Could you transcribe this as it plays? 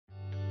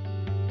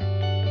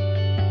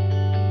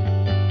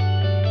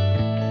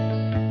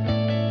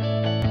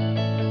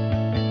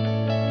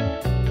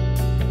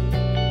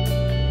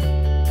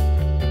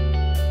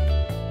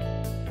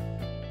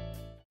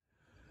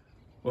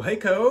Well, hey,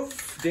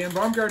 Cove. Dan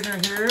Baumgartner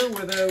here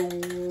with a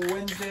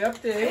Wednesday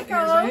update. Hey,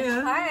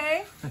 Cove.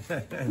 Hi.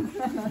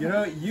 You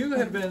know, you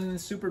have been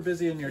super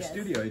busy in your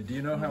studio. Do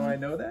you know how I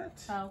know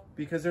that? How?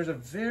 Because there's a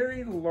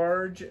very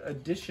large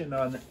addition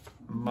on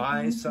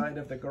my side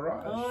of the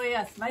garage. Oh,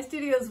 yes. My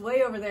studio is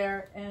way over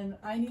there, and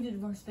I needed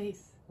more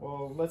space.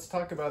 Well, let's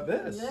talk about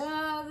this.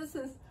 Yeah, this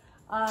is...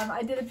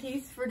 I did a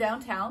piece for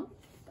downtown,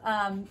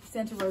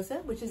 Santa Rosa,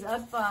 which is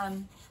up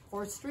on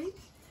 4th Street,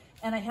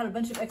 and I had a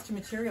bunch of extra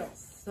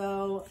materials.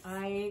 So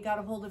I got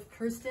a hold of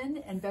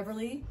Kirsten and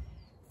Beverly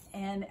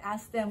and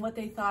asked them what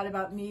they thought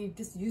about me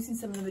just using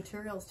some of the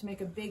materials to make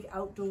a big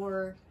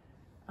outdoor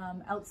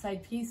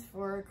outside piece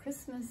for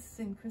Christmas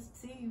and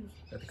Christmas Eve.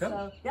 At the Cove?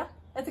 So, yeah,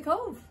 at the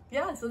Cove.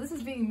 Yeah, so this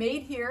is being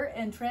made here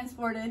and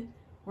transported.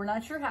 We're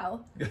not sure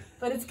how,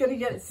 but it's going to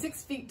get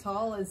 6 feet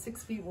tall and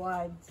 6 feet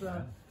wide.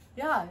 So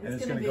yeah,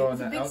 it's going to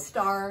be a big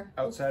star.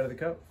 Outside of the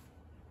Cove?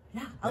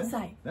 Yeah,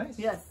 outside. Yeah, nice.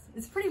 Yes,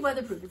 it's pretty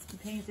weatherproof. It's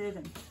painted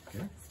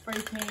and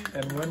spray paint.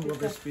 And when will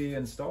this be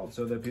installed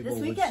so that people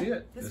would see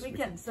it? This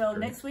weekend. So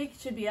next week it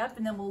should be up,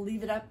 and then we'll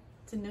leave it up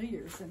to New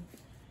Year's. And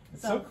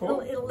it's so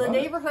cool. The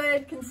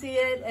neighborhood can see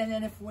it, and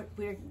then when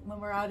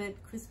we're out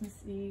at Christmas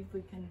Eve,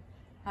 we can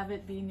have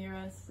it be near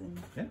us.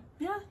 And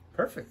yeah,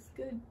 perfect. It's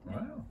good.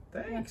 Wow,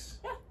 thanks.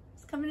 Yeah,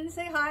 just come in and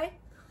say hi.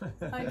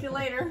 Talk to you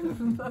later.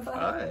 Bye-bye.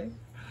 Bye.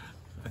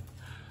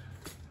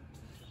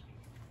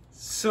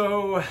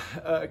 So,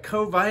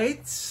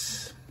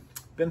 Covites,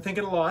 been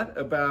thinking a lot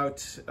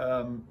about,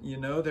 you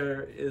know,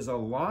 there is a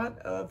lot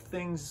of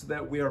things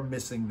that we are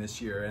missing this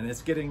year, and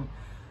it's getting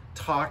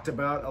talked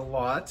about a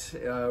lot.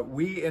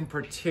 We in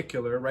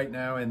particular, right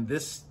now in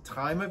this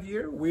time of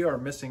year, we are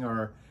missing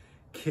our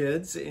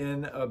kids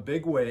in a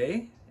big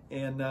way.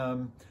 And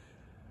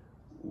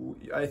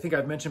I think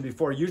I've mentioned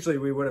before, usually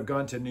we would have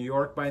gone to New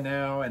York by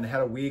now and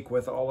had a week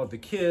with all of the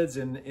kids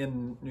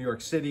in New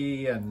York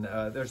City. And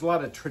there's a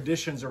lot of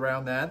traditions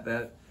around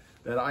that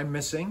I'm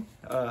missing.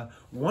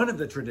 One of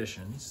the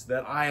traditions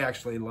that I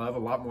actually love a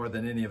lot more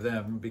than any of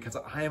them, because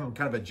I am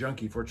kind of a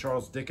junkie for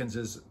Charles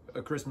Dickens's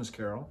A Christmas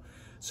Carol.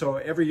 So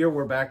every year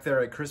we're back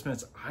there at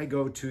Christmas, I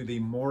go to the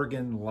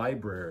Morgan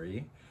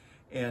Library,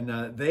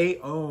 and they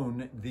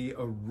own the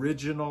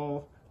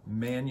original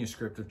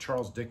manuscript of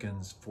Charles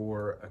Dickens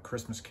for A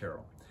Christmas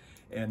Carol.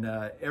 And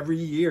every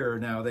year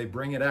now they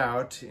bring it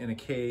out in a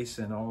case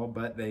and all,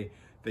 but they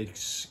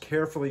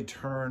carefully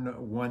turn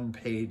one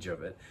page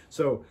of it.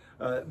 So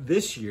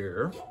this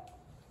year,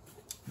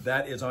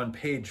 that is on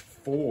page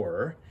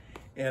 4.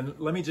 And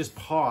let me just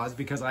pause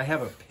because I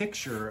have a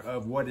picture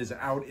of what is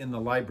out in the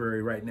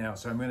library right now.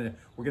 So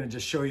we're gonna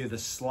just show you the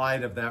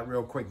slide of that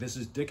real quick. This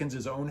is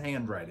Dickens's own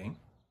handwriting.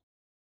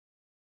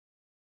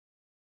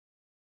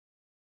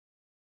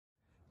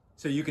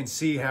 So you can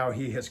see how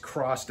he has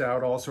crossed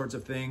out all sorts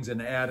of things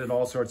and added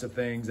all sorts of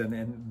things.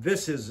 And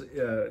this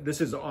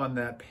is on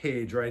that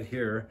page right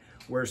here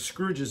where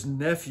Scrooge's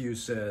nephew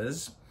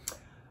says,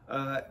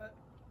 I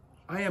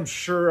am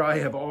sure I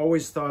have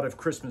always thought of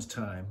Christmas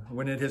time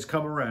when it has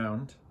come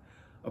around.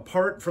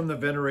 Apart from the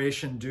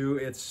veneration due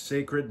its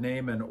sacred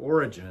name and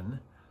origin,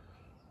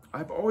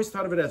 I've always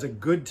thought of it as a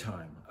good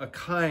time, a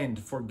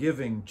kind,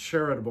 forgiving,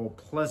 charitable,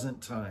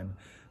 pleasant time.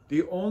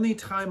 The only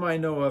time I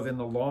know of in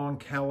the long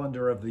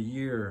calendar of the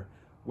year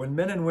when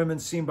men and women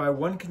seem by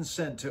one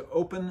consent to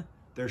open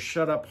their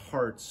shut-up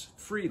hearts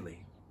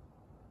freely.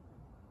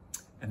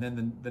 And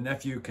then the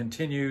nephew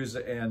continues,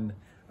 and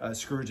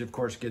Scrooge, of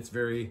course, gets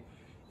very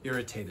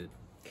irritated.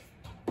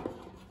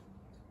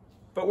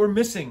 But we're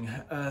missing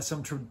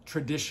some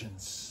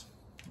traditions.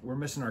 We're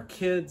missing our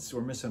kids, we're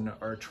missing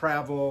our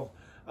travel.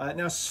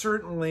 Now,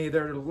 certainly,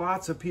 there are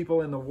lots of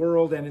people in the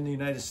world and in the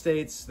United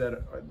States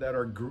that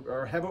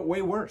have it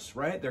way worse,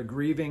 right? They're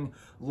grieving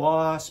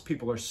loss,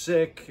 people are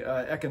sick,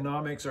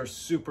 economics are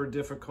super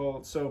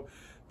difficult. So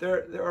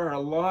there are a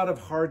lot of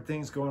hard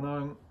things going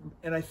on.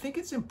 And I think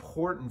it's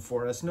important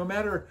for us, no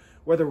matter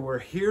whether we're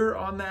here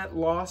on that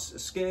loss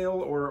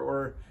scale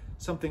or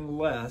something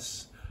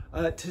less,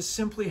 to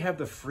simply have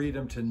the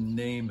freedom to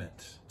name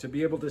it, to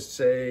be able to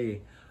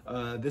say,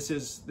 this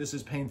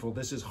is painful,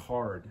 this is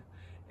hard.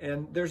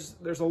 And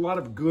there's a lot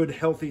of good,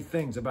 healthy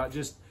things about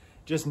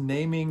just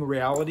naming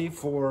reality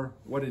for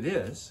what it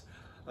is.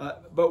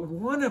 But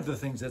one of the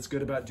things that's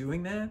good about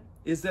doing that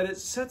is that it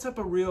sets up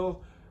a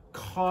real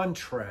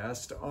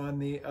contrast on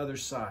the other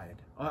side.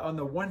 On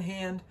the one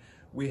hand,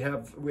 we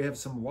have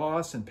some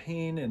loss and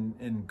pain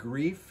and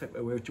grief,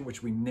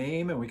 which we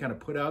name and we kind of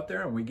put out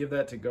there and we give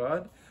that to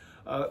God.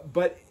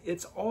 But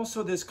it's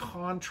also this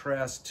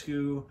contrast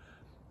to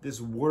this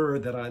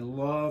word that I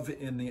love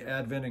in the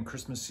Advent and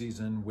Christmas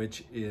season,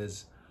 which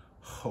is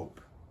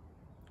hope,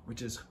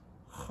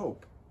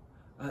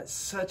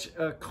 such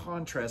a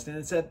contrast. And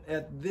it's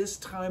at this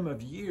time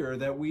of year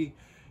that we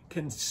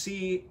can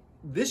see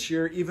this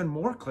year even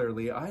more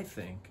clearly, I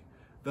think,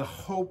 the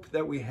hope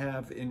that we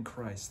have in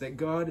Christ, that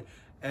God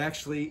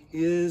actually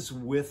is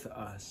with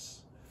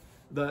us.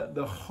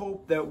 The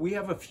hope that we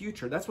have a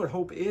future. That's what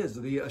hope is,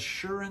 the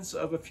assurance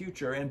of a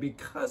future. And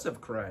because of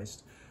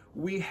Christ,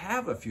 we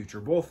have a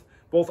future, both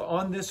both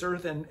on this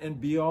earth and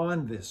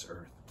beyond this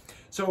earth.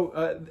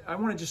 So I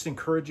want to just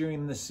encourage you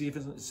in this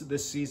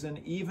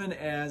season, even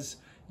as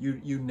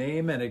you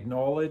name and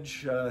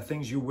acknowledge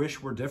things you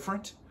wish were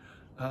different,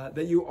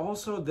 that you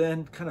also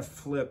then kind of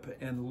flip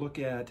and look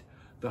at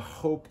the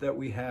hope that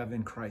we have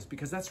in Christ,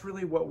 because that's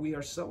really what we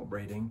are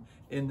celebrating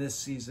in this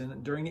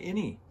season during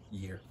any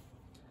year.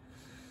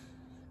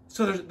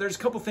 So there's a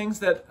couple things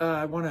that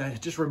I want to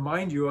just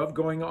remind you of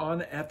going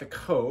on at the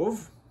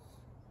Cove.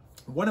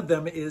 One of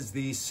them is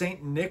the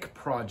St. Nick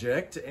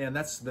Project, and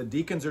that's the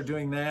deacons are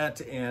doing that,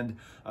 and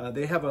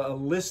they have a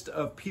list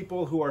of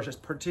people who are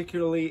just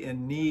particularly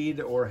in need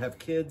or have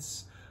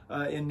kids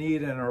in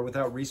need and are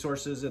without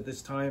resources at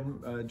this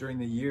time during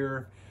the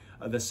year.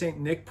 The St.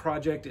 Nick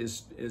Project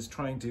is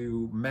trying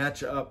to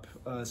match up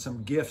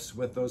some gifts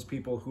with those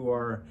people who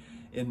are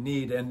in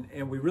need,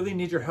 and we really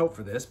need your help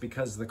for this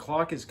because the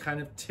clock is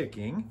kind of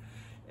ticking,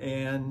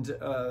 and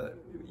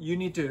you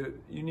need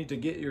to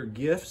get your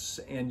gifts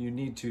and you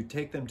need to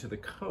take them to the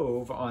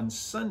Cove on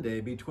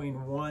Sunday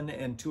between 1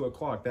 and 2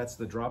 o'clock. That's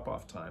the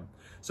drop-off time.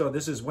 So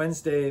this is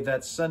Wednesday,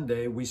 that's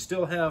Sunday. We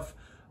still have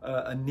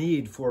a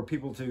need for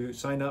people to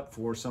sign up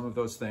for some of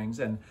those things,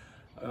 and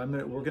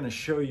we're going to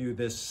show you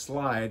this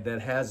slide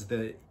that has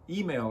the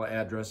email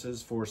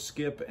addresses for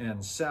Skip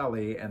and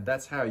Sally, and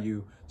that's how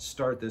you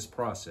start this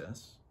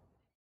process.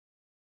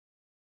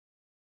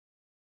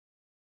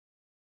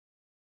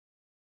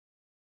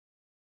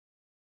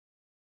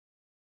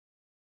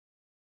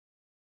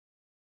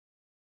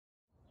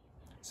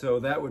 So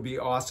that would be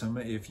awesome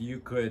if you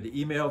could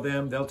email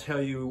them. They'll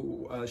tell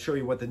you, show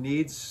you what the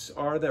needs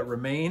are that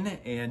remain,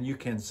 and you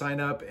can sign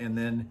up and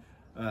then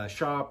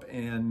shop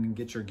and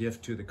get your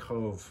gift to the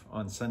Cove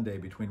on Sunday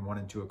between 1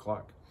 and 2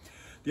 o'clock.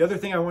 The other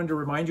thing I wanted to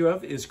remind you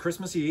of is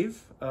Christmas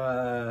Eve.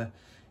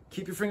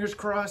 Keep your fingers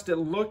crossed. It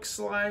looks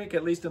like,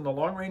 at least in the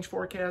long-range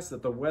forecast,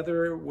 that the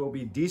weather will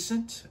be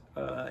decent,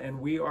 and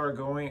we are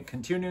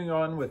continuing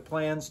on with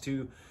plans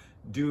to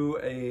do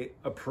a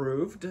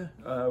approved,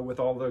 with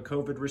all the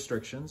COVID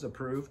restrictions,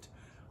 approved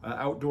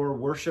outdoor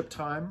worship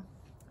time,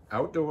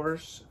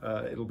 outdoors.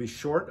 It'll be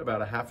short,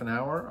 about a half an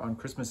hour on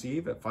Christmas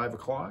Eve at 5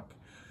 o'clock.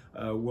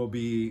 We'll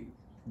be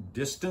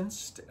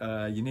distanced.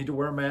 You need to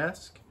wear a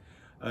mask.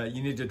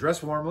 You need to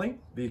dress warmly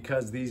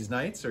because these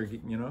nights are,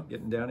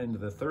 getting down into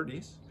the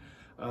 30s.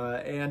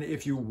 And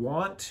if you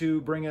want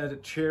to bring a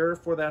chair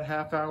for that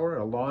half hour,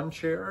 a lawn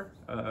chair,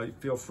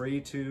 feel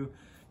free to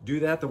do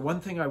that. The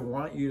one thing I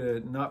want you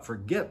to not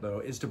forget, though,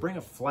 is to bring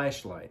a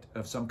flashlight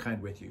of some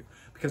kind with you,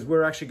 because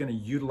we're actually going to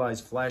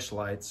utilize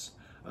flashlights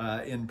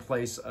in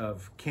place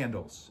of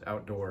candles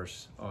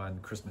outdoors on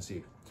Christmas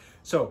Eve.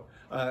 So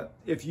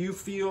if you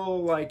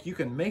feel like you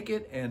can make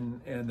it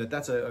and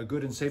that's a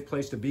good and safe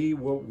place to be,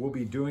 we'll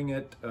be doing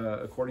it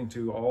according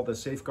to all the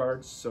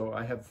safeguards. So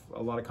I have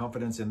a lot of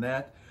confidence in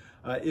that.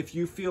 If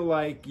you feel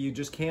like you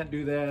just can't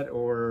do that,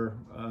 or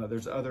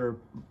there's other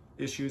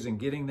issues in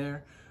getting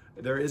there,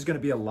 there is going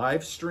to be a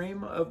live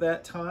stream of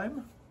that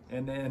time,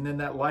 and then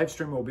that live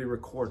stream will be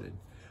recorded.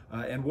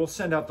 And we'll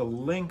send out the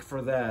link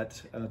for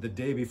that the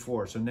day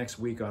before, so next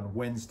week on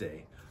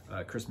Wednesday,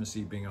 Christmas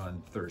Eve being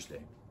on Thursday.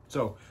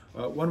 So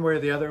one way or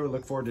the other, we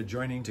look forward to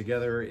joining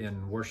together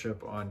in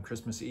worship on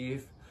Christmas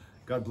Eve.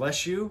 God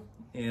bless you,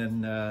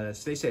 and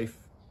stay safe.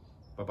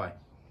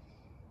 Bye-bye.